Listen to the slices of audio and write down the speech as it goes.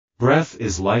Breath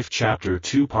is Life Chapter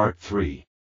 2 Part 3.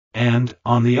 And,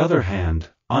 on the other hand,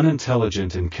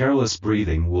 unintelligent and careless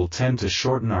breathing will tend to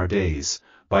shorten our days,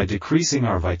 by decreasing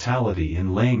our vitality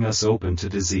and laying us open to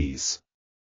disease.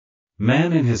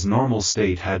 Man in his normal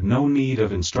state had no need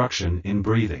of instruction in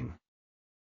breathing.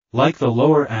 Like the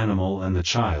lower animal and the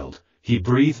child, he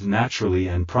breathed naturally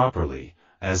and properly,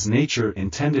 as nature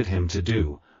intended him to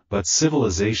do, but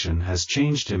civilization has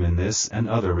changed him in this and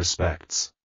other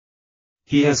respects.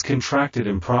 He has contracted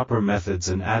improper methods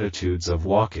and attitudes of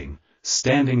walking,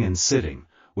 standing and sitting,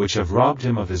 which have robbed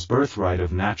him of his birthright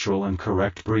of natural and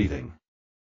correct breathing.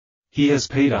 He has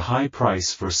paid a high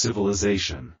price for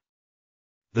civilization.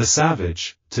 The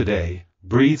savage, today,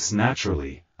 breathes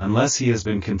naturally, unless he has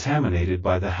been contaminated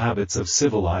by the habits of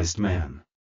civilized man.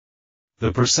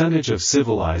 The percentage of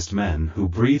civilized men who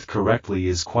breathe correctly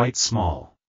is quite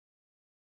small.